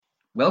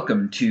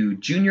Welcome to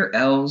Junior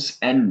L's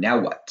And Now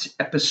What,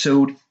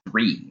 Episode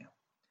 3.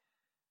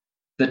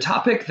 The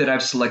topic that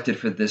I've selected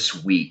for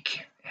this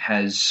week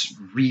has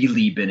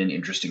really been an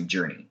interesting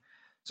journey,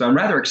 so I'm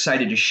rather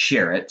excited to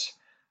share it.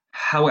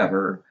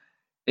 However,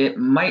 it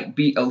might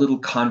be a little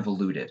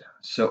convoluted,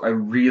 so I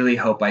really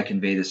hope I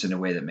convey this in a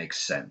way that makes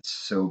sense.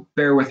 So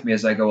bear with me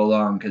as I go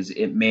along, because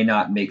it may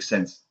not make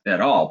sense at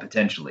all,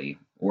 potentially,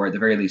 or at the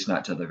very least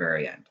not till the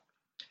very end.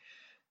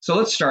 So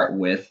let's start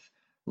with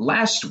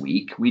last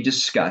week. We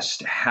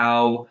discussed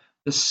how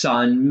the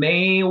sun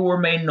may or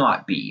may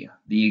not be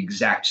the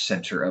exact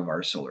center of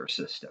our solar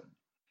system,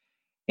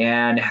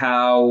 and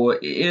how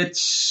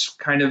it's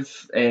kind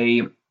of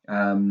a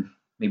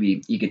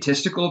maybe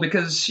egotistical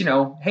because,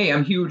 hey,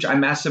 I'm huge, I'm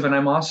massive, and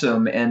I'm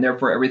awesome, and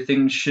therefore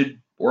everything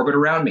should orbit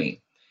around me.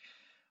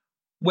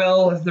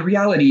 Well, the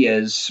reality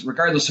is,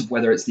 regardless of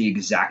whether it's the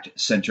exact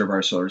center of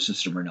our solar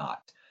system or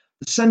not,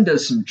 the sun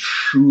does some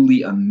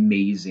truly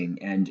amazing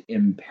and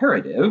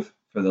imperative,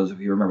 for those of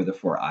you who remember the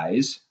four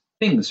eyes,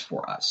 things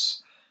for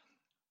us.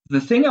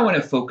 The thing I want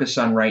to focus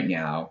on right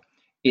now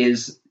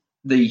is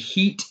the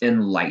heat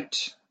and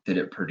light that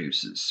it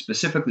produces,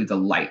 specifically the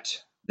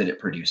light that it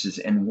produces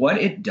and what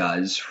it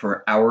does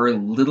for our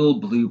little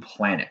blue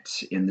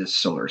planet in this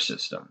solar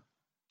system.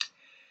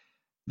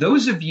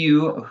 Those of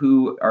you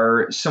who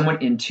are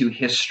somewhat into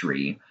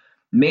history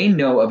may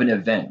know of an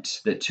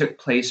event that took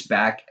place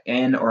back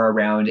in or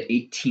around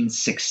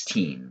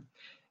 1816.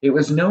 It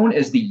was known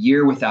as the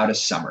Year Without a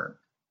Summer.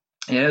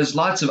 It has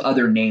lots of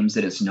other names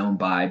that it's known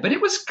by, but it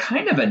was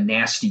kind of a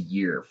nasty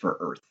year for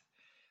Earth.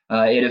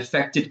 It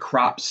affected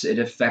crops, it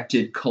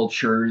affected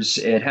cultures,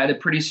 it had a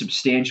pretty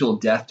substantial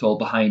death toll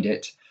behind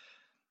it.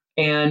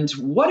 And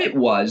what it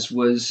was,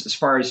 as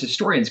far as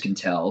historians can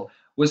tell,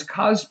 was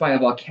caused by a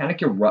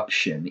volcanic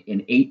eruption in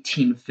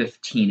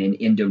 1815 in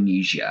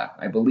Indonesia.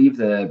 I believe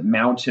the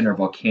mountain or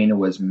volcano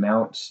was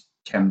Mount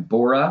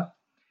Tambora.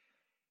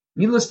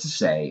 Needless to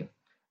say,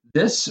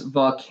 this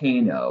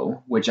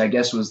volcano, which I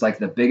guess was like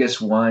the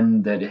biggest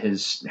one that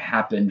has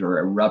happened or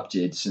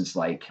erupted since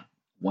like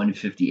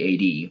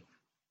 150 AD,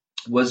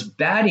 was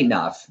bad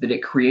enough that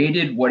it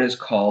created what is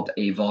called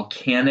a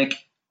volcanic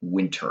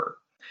winter,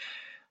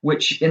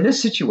 which in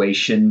this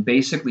situation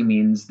basically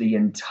means the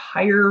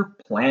entire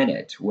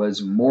planet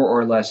was more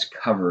or less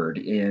covered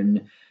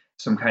in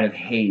some kind of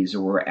haze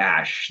or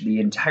ash. The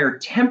entire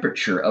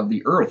temperature of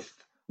the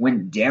Earth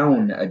went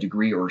down a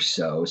degree or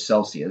so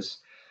Celsius.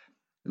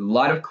 A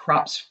lot of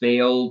crops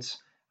failed.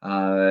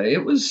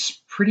 It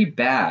was pretty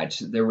bad.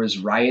 There was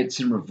riots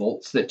and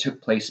revolts that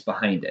took place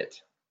behind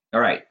it. All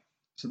right,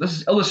 so this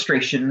is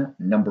illustration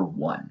number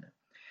 1.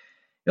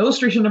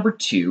 Illustration number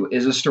 2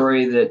 is a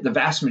story that the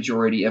vast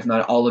majority, if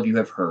not all of you,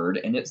 have heard,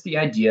 and it's the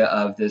idea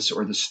of this,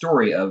 or the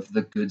story of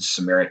the Good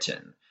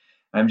Samaritan.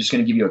 I'm just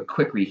going to give you a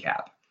quick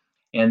recap.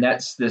 And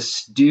that's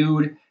this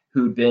dude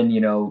who'd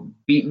been,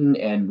 beaten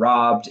and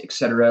robbed,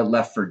 etc.,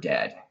 left for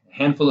dead. A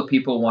handful of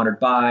people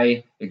wandered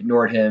by,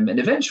 ignored him, and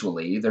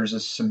eventually there's a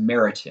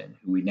Samaritan,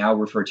 who we now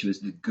refer to as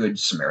the Good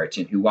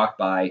Samaritan, who walked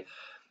by,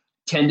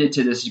 tended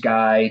to this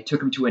guy,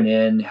 took him to an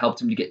inn, helped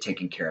him to get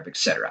taken care of,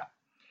 etc.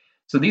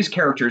 So these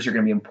characters are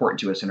going to be important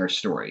to us in our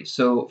story.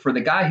 So for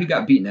the guy who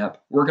got beaten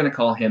up, we're going to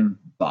call him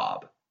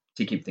Bob,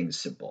 to keep things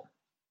simple.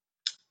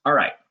 All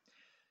right.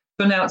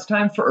 So now it's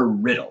time for a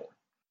riddle.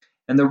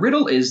 And the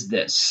riddle is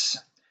this: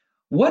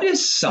 what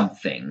is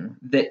something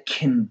that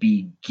can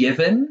be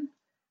given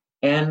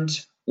and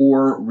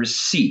or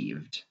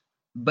received,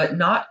 but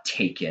not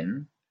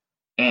taken,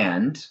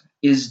 and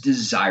is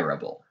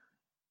desirable?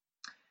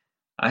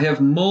 I have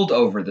mulled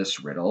over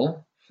this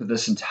riddle for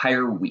this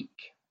entire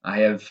week. I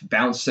have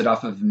bounced it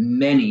off of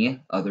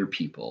many other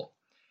people.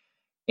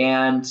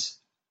 And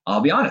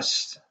I'll be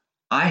honest,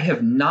 I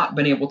have not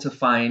been able to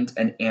find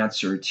an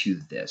answer to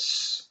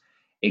this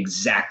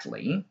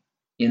exactly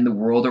in the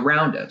world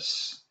around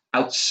us,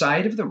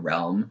 outside of the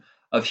realm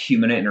of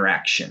human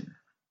interaction.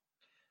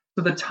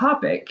 So the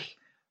topic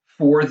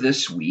for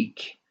this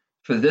week,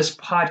 for this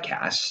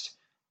podcast,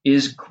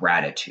 is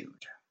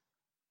gratitude.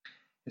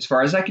 As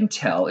far as I can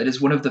tell, it is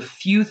one of the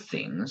few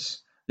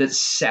things that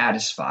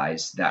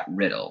satisfies that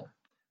riddle.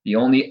 The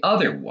only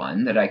other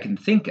one that I can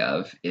think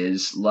of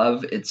is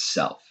love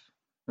itself.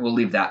 We'll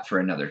leave that for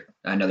another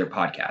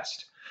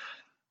podcast.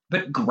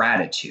 But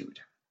gratitude.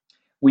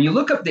 When you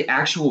look up the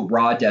actual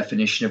raw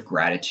definition of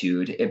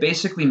gratitude, it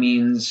basically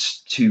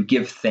means to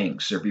give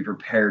thanks or be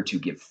prepared to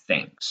give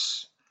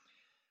thanks.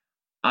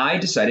 I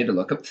decided to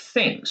look up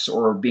thanks,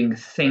 or being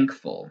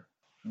thankful.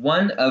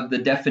 One of the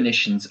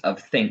definitions of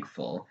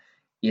thankful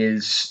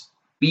is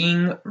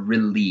being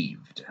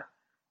relieved.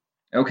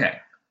 Okay,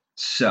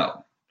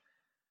 so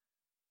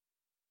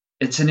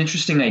it's an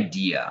interesting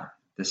idea,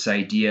 this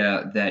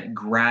idea that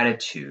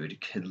gratitude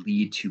could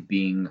lead to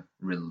being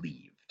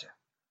relieved.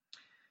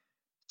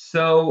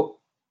 So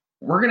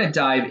we're going to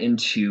dive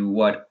into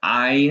what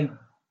I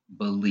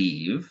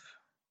believe,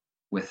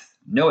 with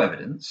no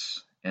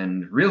evidence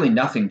and really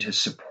nothing to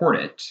support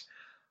it,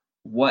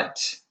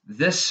 what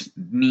this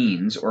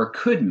means or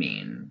could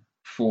mean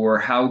for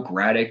how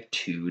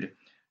gratitude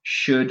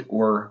should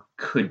or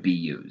could be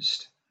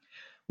used.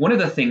 One of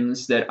the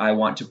things that I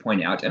want to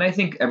point out, and I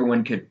think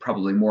everyone could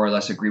probably more or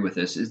less agree with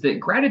this, is that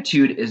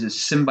gratitude is a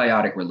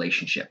symbiotic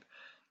relationship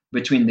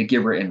between the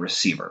giver and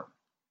receiver.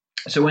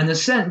 So, in the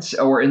sense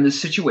or in the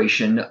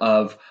situation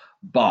of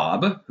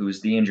Bob, who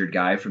is the injured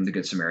guy from the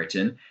Good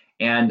Samaritan,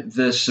 and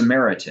the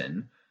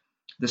Samaritan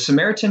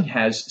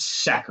has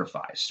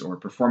sacrificed or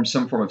performed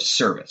some form of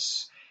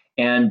service.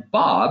 And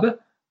Bob,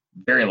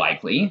 very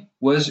likely,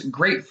 was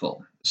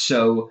grateful.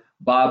 So,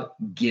 Bob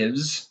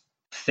gives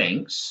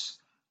thanks,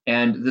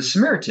 and the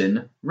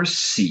Samaritan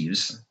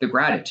receives the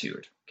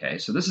gratitude. Okay,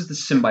 so this is the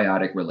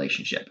symbiotic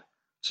relationship.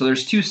 So,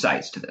 there's two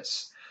sides to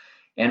this.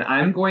 And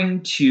I'm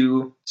going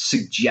to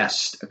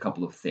suggest a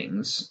couple of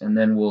things, and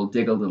then we'll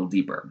dig a little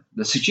deeper.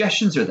 The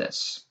suggestions are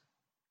this.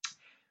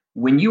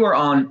 When you are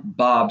on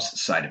Bob's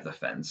side of the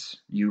fence,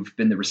 you've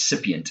been the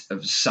recipient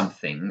of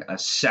something, a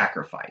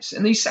sacrifice.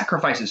 And these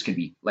sacrifices could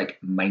be like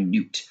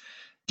minute,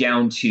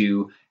 down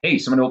to, hey,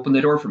 someone opened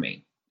the door for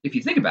me. If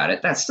you think about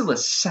it, that's still a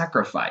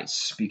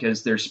sacrifice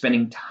because they're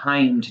spending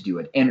time to do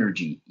it,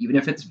 energy, even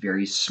if it's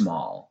very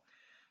small.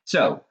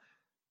 So,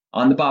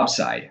 on the Bob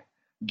side,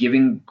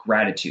 giving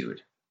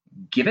gratitude.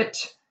 Give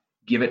it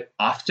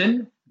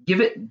often, give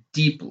it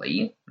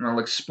deeply, and I'll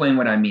explain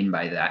what I mean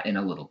by that in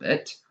a little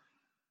bit.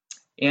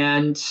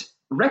 And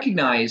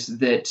recognize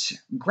that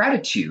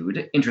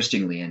gratitude,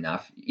 interestingly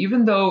enough,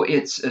 even though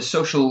it's a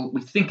social,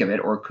 we think of it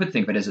or could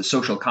think of it as a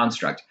social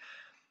construct,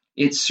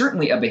 it's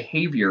certainly a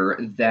behavior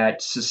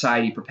that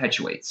society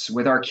perpetuates.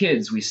 With our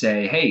kids, we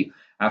say, hey,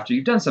 after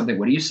you've done something,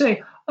 what do you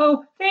say?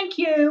 Oh, thank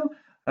you.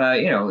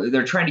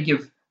 They're trying to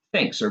give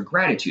thanks or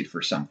gratitude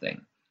for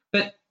something.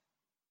 But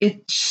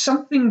it's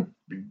something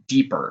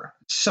deeper,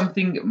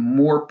 something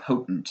more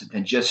potent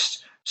than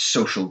just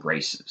social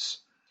graces.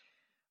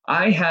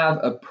 I have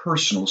a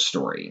personal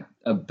story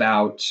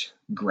about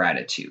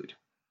gratitude,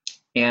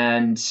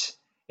 and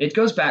it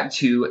goes back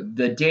to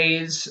the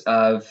days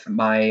of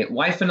my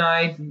wife and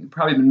I,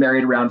 probably been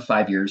married around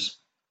 5 years,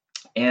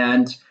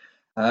 and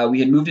we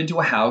had moved into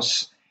a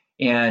house,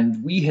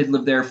 and we had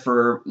lived there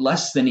for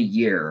less than a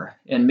year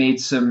and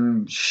made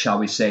some, shall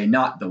we say,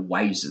 not the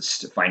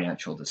wisest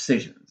financial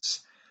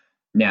decisions.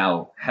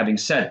 Now, having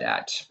said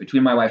that,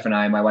 between my wife and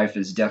I, my wife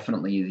is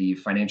definitely the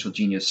financial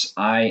genius.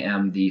 I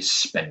am the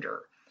spender.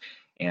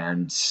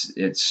 And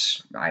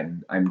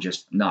I'm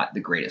just not the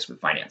greatest with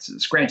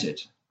finances.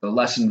 Granted, the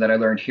lesson that I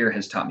learned here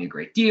has taught me a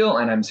great deal,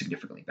 and I'm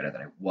significantly better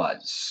than I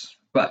was.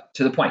 But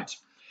to the point,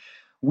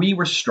 we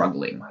were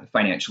struggling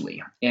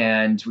financially,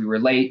 and we were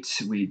late.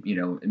 We,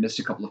 missed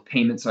a couple of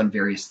payments on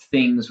various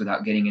things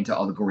without getting into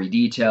all the gory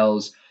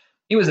details.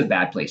 It was a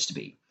bad place to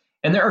be.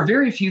 And there are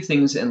very few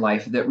things in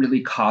life that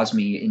really cause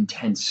me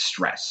intense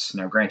stress.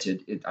 Now,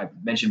 granted,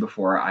 I've mentioned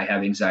before, I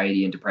have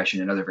anxiety and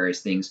depression and other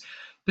various things,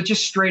 but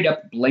just straight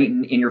up,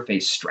 blatant,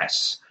 in-your-face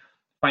stress.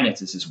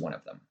 Finances is one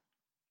of them.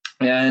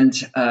 And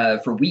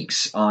for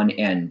weeks on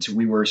end,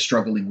 we were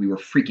struggling. We were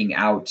freaking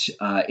out.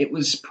 It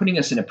was putting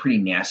us in a pretty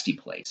nasty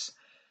place.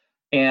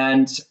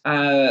 And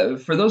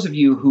for those of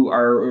you who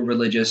are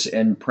religious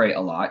and pray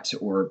a lot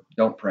or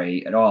don't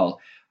pray at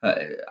all,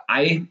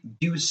 I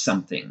do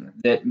something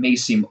that may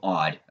seem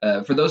odd.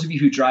 For those of you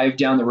who drive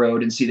down the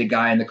road and see the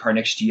guy in the car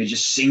next to you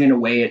just singing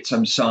away at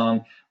some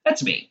song,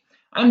 that's me.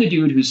 I'm the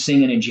dude who's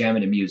singing and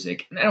jamming to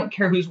music, and I don't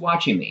care who's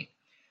watching me.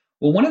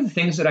 Well, one of the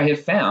things that I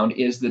have found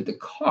is that the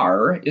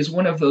car is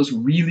one of those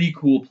really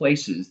cool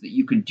places that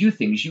you can do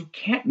things you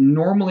can't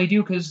normally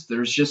do because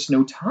there's just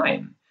no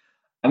time.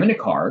 I'm in a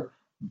car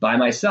by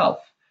myself,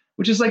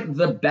 which is like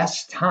the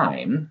best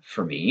time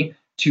for me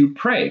to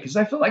pray because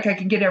I feel like I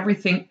can get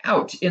everything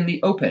out in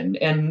the open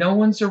and no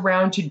one's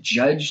around to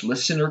judge,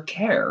 listen, or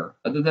care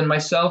other than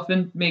myself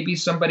and maybe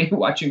somebody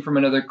watching from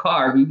another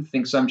car who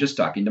thinks I'm just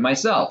talking to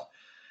myself.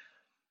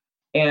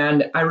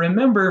 And I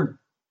remember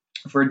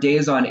for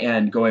days on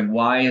end going,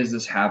 why is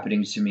this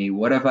happening to me?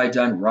 What have I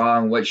done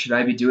wrong? What should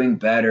I be doing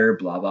better?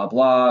 Blah, blah,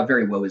 blah.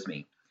 Very woe is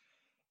me.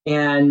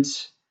 And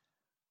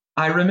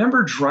I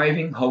remember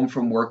driving home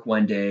from work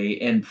one day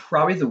in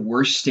probably the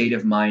worst state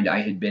of mind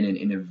I had been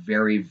in a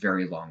very,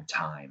 very long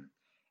time.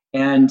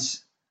 And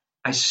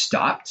I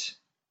stopped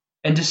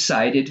and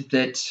decided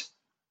that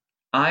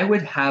I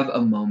would have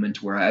a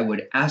moment where I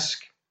would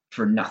ask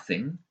for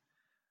nothing.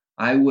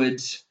 I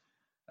would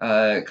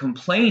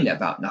complain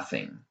about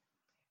nothing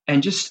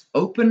and just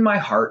open my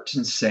heart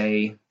and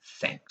say,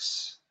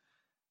 thanks.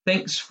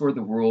 Thanks for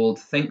the world.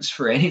 Thanks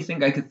for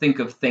anything I could think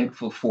of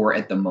thankful for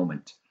at the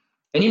moment.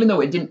 And even though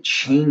it didn't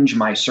change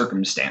my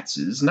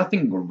circumstances,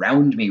 nothing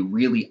around me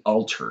really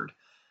altered.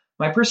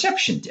 My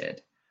perception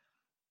did.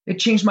 It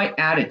changed my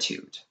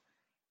attitude.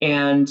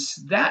 And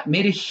that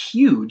made a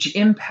huge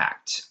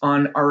impact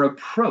on our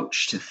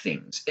approach to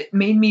things. It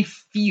made me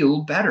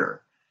feel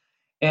better.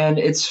 And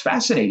it's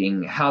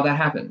fascinating how that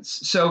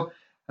happens. So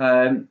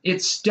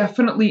it's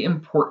definitely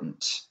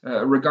important,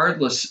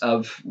 regardless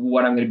of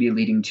what I'm going to be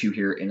leading to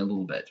here in a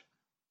little bit.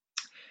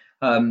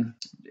 Um,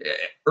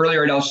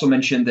 Earlier, I'd also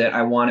mentioned that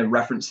I want to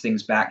reference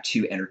things back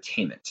to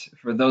entertainment.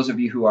 For those of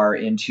you who are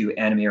into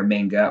anime or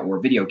manga or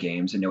video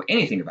games and know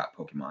anything about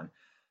Pokemon,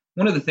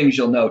 one of the things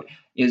you'll note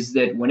is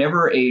that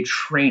whenever a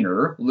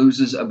trainer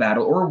loses a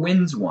battle or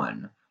wins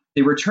one,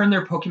 they return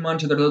their Pokemon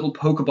to their little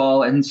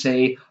Pokeball and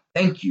say,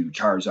 "Thank you,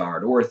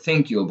 Charizard," or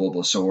 "Thank you,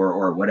 Bulbasaur,"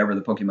 or whatever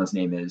the Pokemon's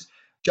name is.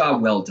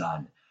 Job well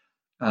done.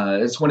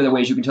 It's one of the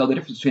ways you can tell the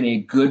difference between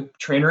a good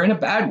trainer and a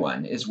bad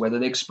one is whether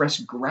they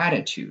express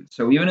gratitude.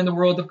 So even in the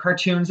world of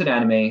cartoons and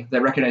anime, they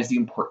recognize the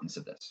importance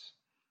of this.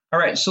 All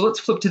right, so let's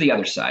flip to the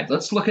other side.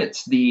 Let's look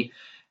at the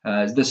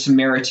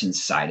Samaritan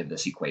side of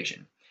this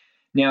equation.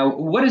 Now,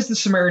 what is the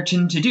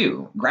Samaritan to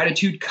do?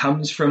 Gratitude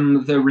comes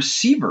from the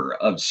receiver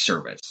of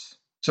service.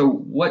 So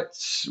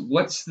what's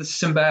the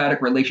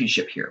symbiotic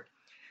relationship here?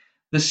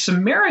 The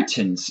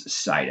Samaritan's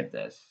side of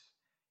this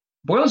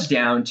boils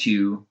down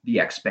to the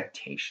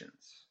expectations.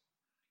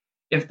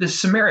 If the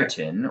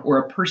Samaritan or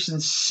a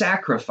person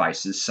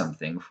sacrifices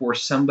something for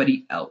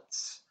somebody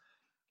else,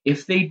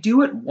 if they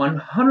do it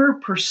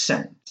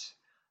 100%,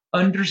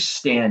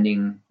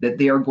 understanding that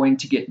they are going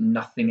to get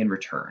nothing in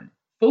return,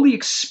 fully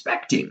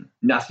expecting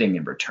nothing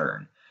in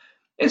return,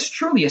 it's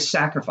truly a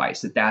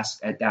sacrifice at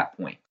that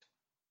point.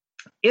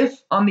 If,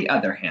 on the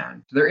other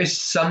hand, there is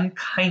some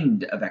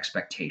kind of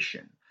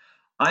expectation,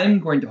 I'm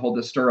going to hold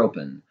this door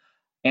open,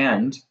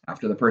 and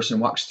after the person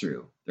walks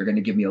through, they're going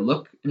to give me a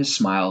look and a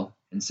smile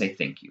and say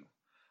thank you.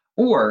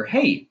 Or,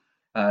 hey,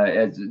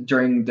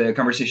 during the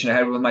conversation I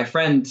had with my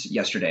friend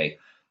yesterday,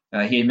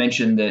 he had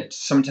mentioned that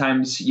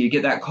sometimes you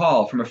get that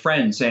call from a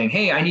friend saying,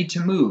 "Hey, I need to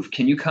move.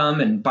 Can you come?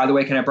 And by the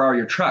way, can I borrow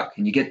your truck?"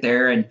 And you get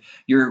there and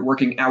you're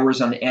working hours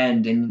on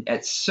end. And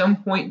at some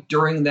point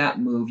during that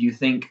move, you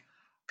think,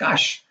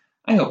 "Gosh,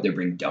 I hope they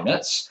bring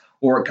donuts."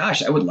 Or,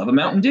 "Gosh, I would love a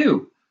Mountain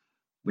Dew,"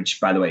 which,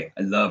 by the way,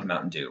 I love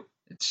Mountain Dew.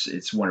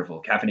 It's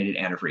wonderful. Caffeinated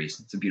antifreeze.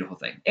 It's a beautiful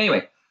thing.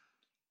 Anyway,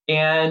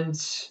 and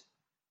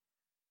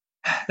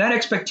that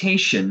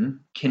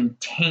expectation can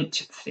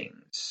taint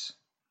things.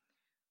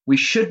 We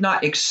should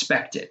not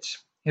expect it.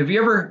 Have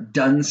you ever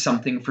done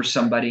something for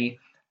somebody,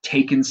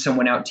 taken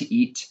someone out to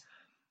eat,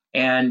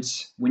 and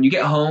when you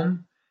get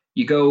home,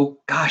 you go,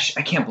 "Gosh,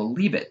 I can't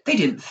believe it. They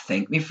didn't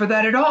thank me for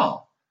that at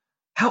all.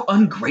 How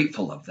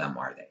ungrateful of them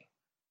are they?"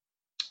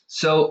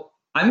 So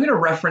I'm going to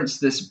reference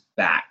this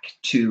back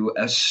to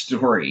a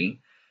story.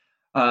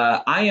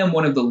 I am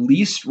one of the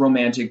least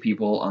romantic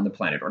people on the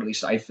planet, or at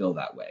least I feel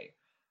that way.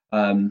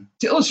 To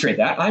illustrate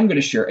that, I'm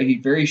going to share a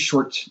very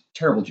short,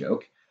 terrible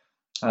joke.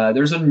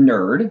 There's a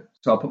nerd,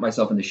 so I'll put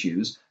myself in the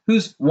shoes,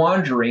 who's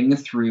wandering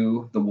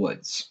through the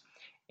woods.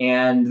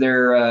 And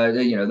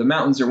the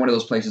mountains are one of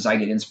those places I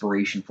get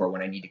inspiration for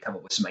when I need to come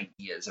up with some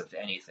ideas of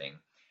anything.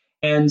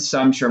 And so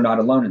I'm sure I'm not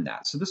alone in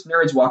that. So this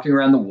nerd's walking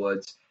around the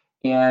woods,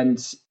 and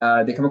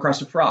they come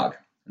across a frog.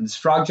 And this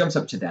frog jumps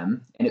up to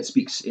them, and it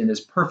speaks in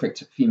this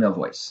perfect female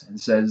voice and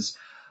says,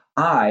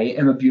 "I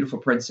am a beautiful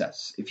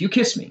princess. If you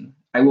kiss me,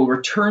 I will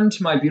return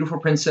to my beautiful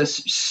princess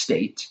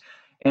state,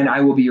 and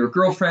I will be your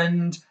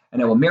girlfriend,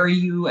 and I will marry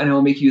you, and I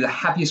will make you the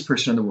happiest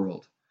person in the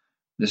world."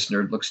 This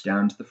nerd looks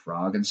down to the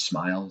frog and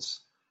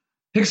smiles,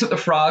 picks up the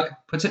frog,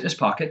 puts it in his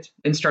pocket,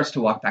 and starts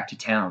to walk back to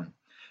town.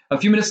 A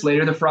few minutes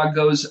later, the frog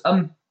goes,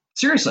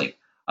 "Seriously,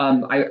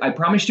 I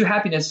promised you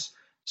happiness.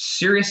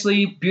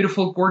 Seriously,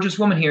 beautiful, gorgeous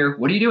woman here.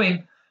 What are you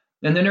doing?"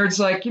 And the nerd's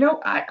like,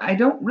 I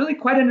don't really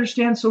quite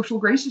understand social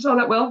graces all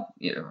that well.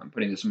 I'm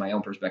putting this in my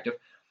own perspective.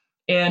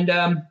 And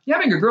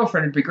having a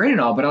girlfriend would be great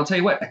and all, but I'll tell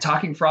you what, a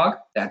talking frog,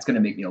 that's going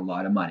to make me a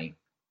lot of money.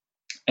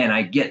 And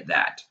I get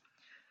that.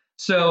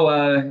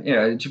 So,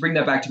 to bring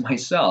that back to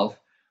myself,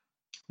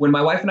 when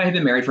my wife and I had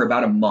been married for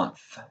about a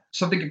month,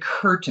 something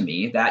occurred to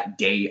me that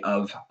day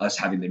of us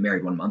having been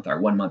married 1 month, our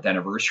 1 month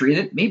anniversary,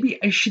 that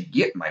maybe I should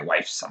get my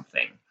wife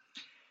something.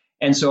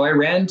 And so I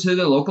ran to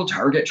the local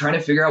Target trying to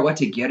figure out what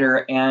to get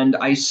her, and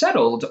I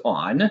settled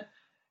on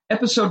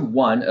Episode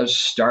 1 of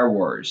Star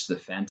Wars: The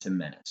Phantom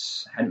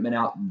Menace. Hadn't been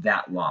out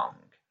that long.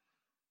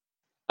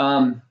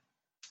 My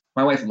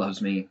wife loves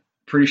me.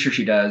 Pretty sure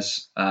she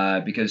does,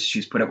 because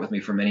she's put up with me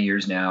for many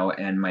years now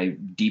and my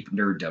deep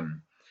nerddom.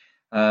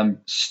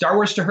 Star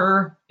Wars to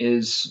her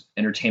is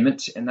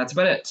entertainment, and that's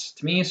about it.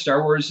 To me,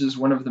 Star Wars is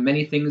one of the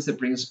many things that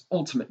brings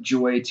ultimate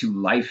joy to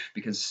life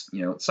because,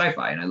 it's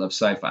sci-fi, and I love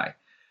sci-fi.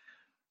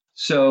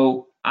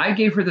 So I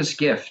gave her this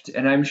gift,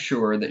 and I'm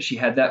sure that she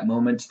had that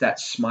moment, that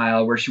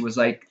smile where she was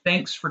like,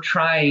 "Thanks for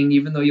trying,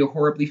 even though you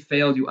horribly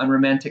failed, you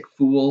unromantic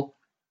fool."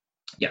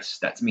 Yes,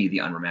 that's me, the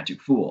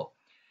unromantic fool.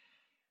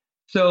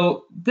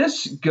 So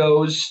this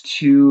goes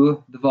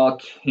to the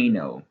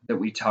volcano that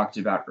we talked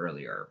about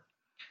earlier.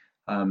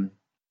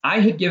 I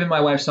had given my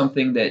wife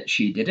something that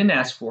she didn't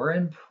ask for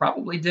and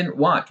probably didn't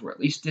want, or at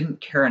least didn't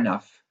care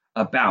enough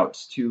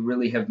about to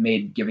really have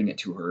made giving it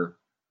to her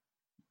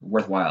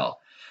worthwhile.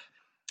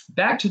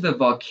 Back to the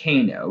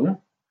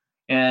volcano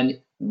and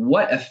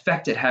what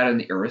effect it had on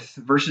the earth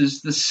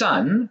versus the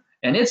sun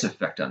and its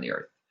effect on the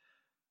earth.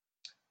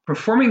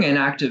 Performing an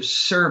act of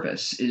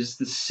service is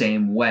the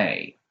same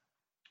way.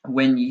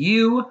 When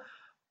you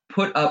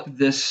put up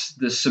the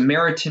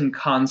Samaritan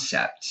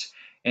concept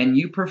and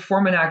you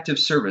perform an act of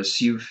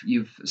service,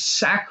 you've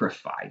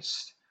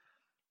sacrificed.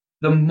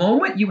 The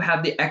moment you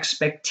have the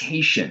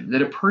expectation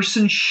that a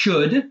person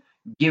should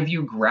give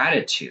you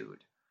gratitude,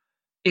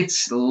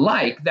 it's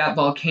like that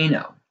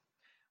volcano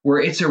where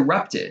it's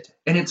erupted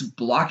and it's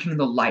blocking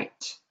the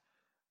light.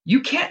 You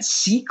can't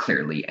see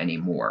clearly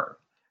anymore,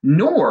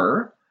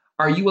 nor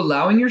are you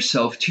allowing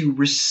yourself to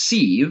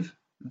receive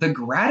the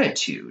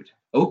gratitude,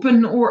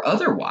 open or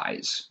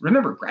otherwise.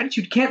 Remember,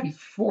 gratitude can't be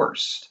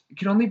forced. It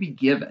can only be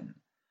given.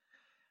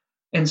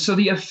 And so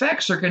the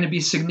effects are going to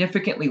be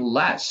significantly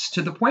less,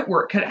 to the point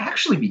where it could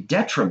actually be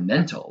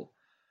detrimental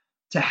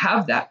to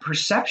have that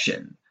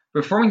perception.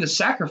 Performing the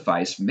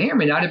sacrifice may or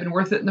may not have been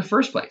worth it in the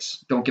first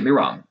place. Don't get me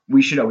wrong.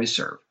 We should always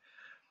serve.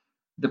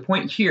 The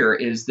point here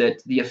is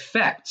that the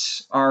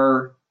effects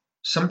are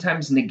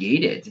sometimes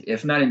negated,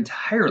 if not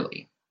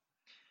entirely.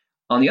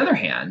 On the other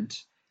hand,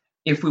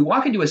 if we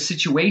walk into a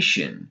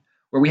situation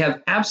where we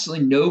have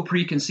absolutely no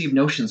preconceived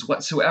notions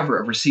whatsoever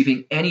of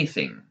receiving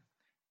anything,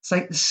 it's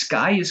like the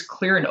sky is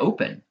clear and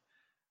open.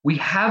 We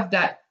have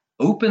that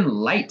open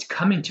light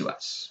coming to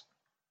us.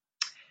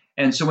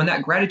 And so when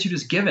that gratitude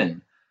is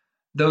given,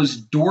 those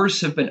doors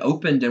have been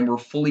opened and we're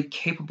fully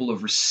capable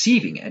of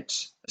receiving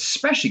it,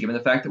 especially given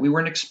the fact that we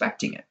weren't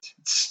expecting it.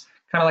 It's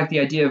kind of like the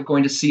idea of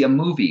going to see a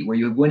movie where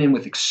you went in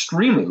with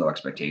extremely low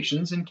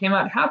expectations and came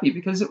out happy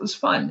because it was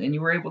fun and you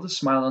were able to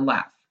smile and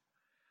laugh.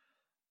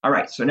 All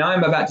right, so now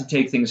I'm about to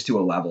take things to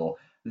a level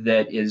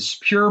that is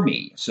pure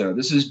me. So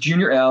this is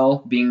Junior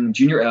L being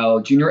Junior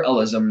L, Junior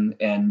Lism,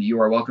 and you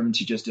are welcome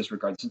to just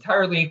disregard this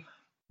entirely,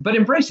 but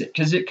embrace it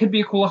because it could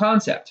be a cool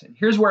concept. And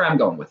here's where I'm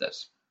going with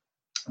this.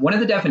 One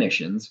of the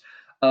definitions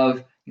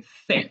of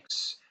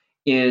thanks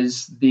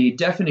is the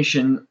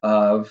definition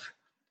of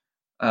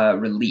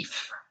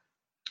relief.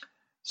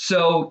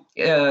 So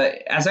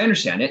as I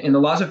understand it, in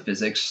the laws of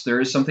physics, there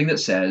is something that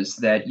says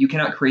that you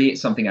cannot create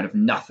something out of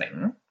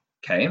nothing.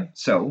 Okay,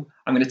 so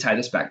I'm going to tie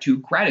this back to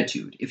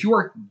gratitude. If you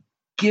are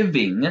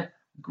giving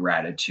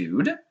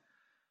gratitude,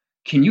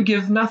 can you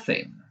give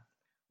nothing?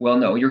 Well,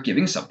 no, you're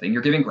giving something.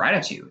 You're giving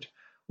gratitude.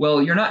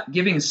 Well, you're not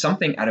giving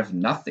something out of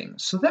nothing.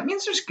 So that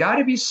means there's got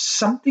to be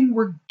something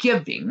we're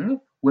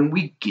giving when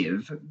we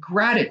give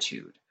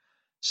gratitude.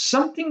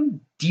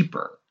 Something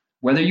deeper,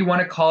 whether you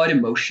want to call it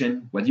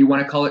emotion, whether you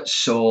want to call it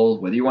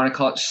soul, whether you want to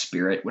call it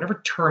spirit, whatever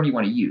term you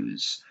want to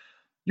use,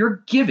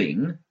 you're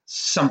giving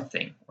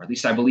something, or at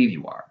least I believe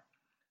you are.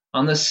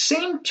 On the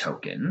same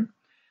token,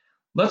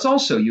 let's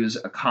also use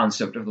a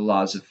concept of the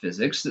laws of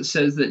physics that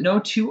says that no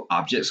two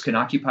objects can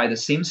occupy the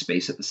same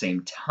space at the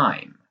same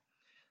time.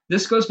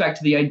 This goes back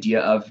to the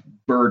idea of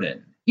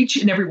burden. Each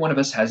and every one of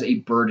us has a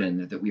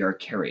burden that we are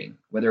carrying,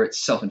 whether it's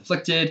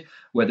self-inflicted,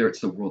 whether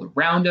it's the world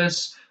around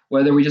us,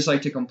 whether we just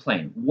like to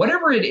complain.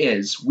 Whatever it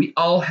is, we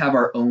all have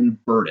our own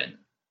burden.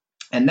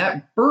 And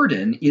that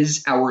burden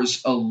is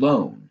ours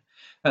alone.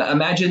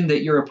 Imagine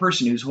that you're a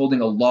person who's holding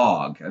a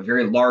log, a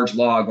very large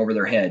log over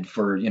their head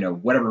for,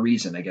 whatever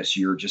reason. I guess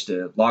you're just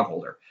a log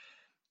holder.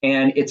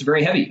 And it's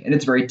very heavy and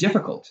it's very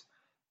difficult.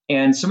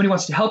 And somebody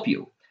wants to help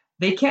you.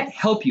 They can't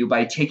help you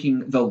by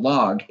taking the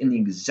log in the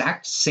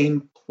exact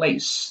same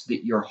place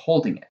that you're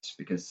holding it,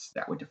 because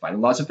that would defy the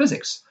laws of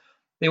physics.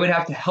 They would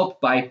have to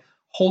help by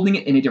holding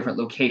it in a different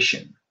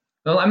location.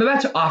 Well, I'm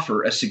about to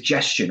offer a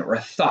suggestion or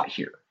a thought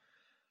here.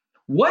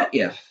 What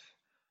if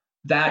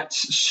that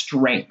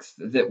strength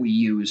that we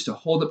use to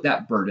hold up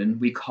that burden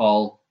we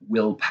call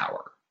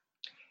willpower?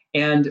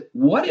 And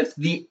what if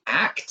the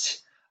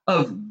act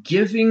of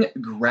giving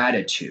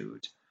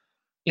gratitude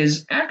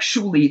is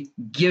actually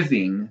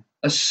giving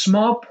a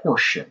small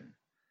portion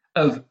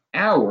of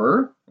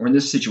our, or in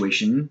this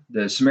situation,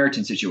 the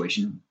Samaritan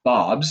situation,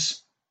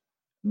 Bob's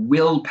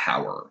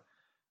willpower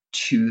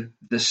to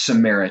the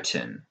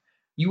Samaritan?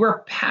 You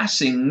are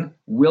passing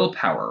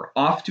willpower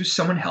off to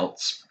someone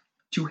else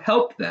to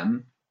help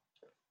them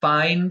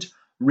find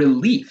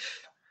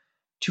relief,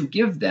 to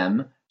give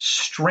them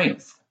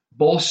strength,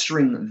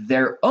 bolstering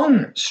their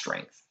own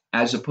strength,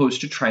 as opposed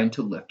to trying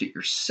to lift it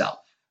yourself.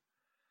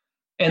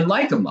 And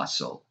like a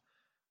muscle,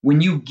 when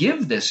you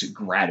give this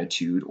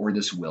gratitude or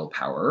this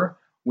willpower,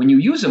 when you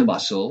use a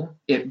muscle,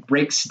 it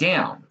breaks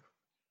down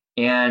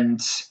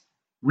and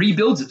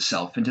rebuilds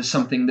itself into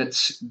something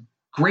that's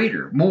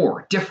greater,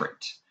 more,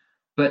 different,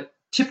 but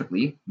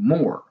typically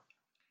more.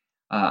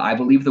 I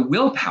believe the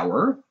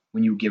willpower,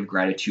 when you give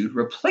gratitude,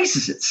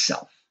 replaces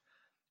itself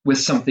with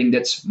something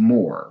that's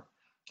more.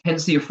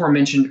 Hence the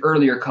aforementioned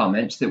earlier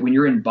comment that when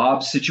you're in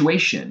Bob's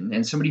situation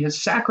and somebody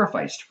has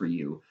sacrificed for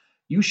you,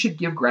 you should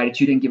give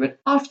gratitude and give it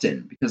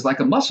often, because like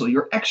a muscle,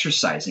 you're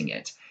exercising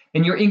it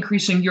and you're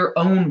increasing your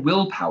own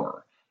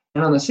willpower.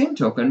 And on the same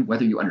token,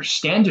 whether you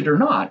understand it or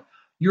not,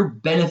 you're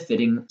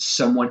benefiting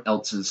someone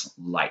else's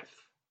life.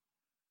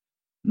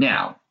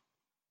 Now,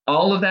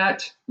 all of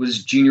that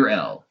was Junior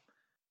L.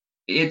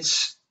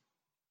 It's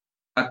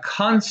a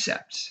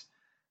concept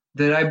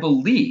that I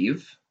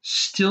believe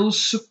still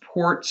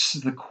supports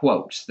the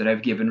quote that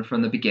I've given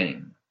from the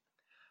beginning.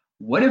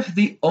 What if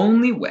the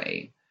only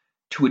way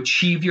to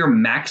achieve your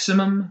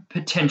maximum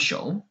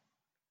potential?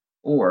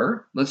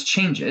 Or, let's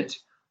change it,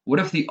 what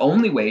if the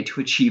only way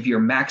to achieve your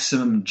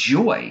maximum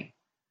joy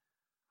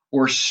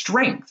or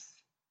strength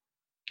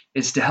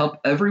is to help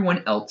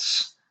everyone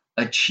else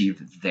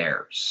achieve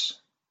theirs?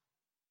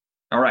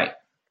 All right,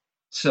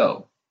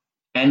 so,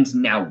 and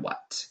now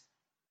what?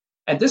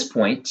 At this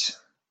point,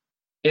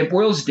 it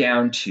boils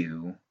down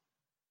to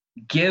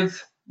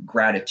give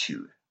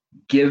gratitude,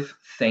 give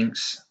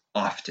thanks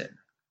often.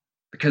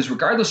 Because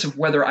regardless of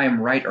whether I am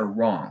right or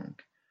wrong,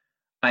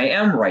 I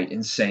am right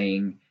in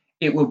saying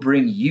it will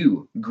bring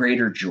you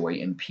greater joy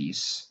and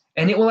peace,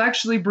 and it will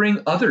actually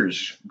bring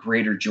others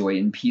greater joy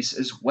and peace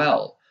as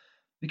well,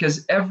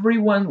 because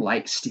everyone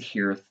likes to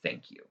hear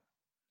thank you.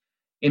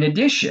 In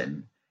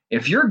addition,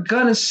 if you're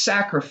going to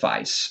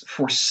sacrifice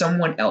for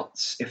someone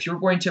else, if you're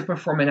going to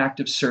perform an act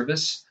of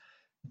service,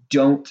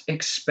 don't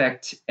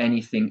expect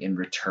anything in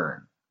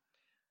return.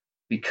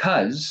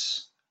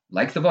 Because,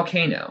 like the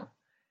volcano,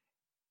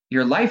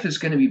 your life is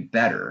going to be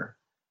better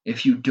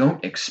if you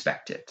don't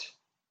expect it.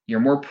 You're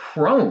more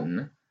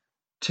prone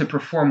to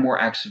perform more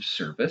acts of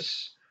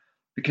service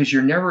because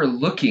you're never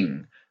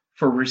looking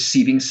for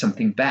receiving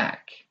something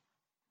back.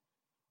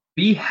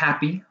 Be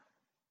happy,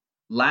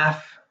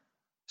 laugh,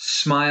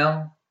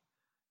 smile,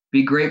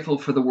 be grateful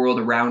for the world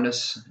around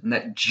us and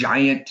that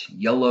giant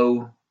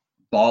yellow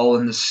ball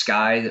in the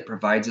sky that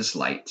provides us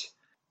light.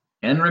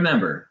 And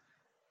remember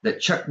that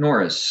Chuck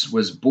Norris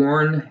was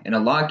born in a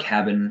log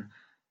cabin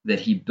that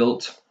he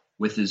built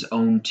with his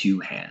own two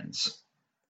hands.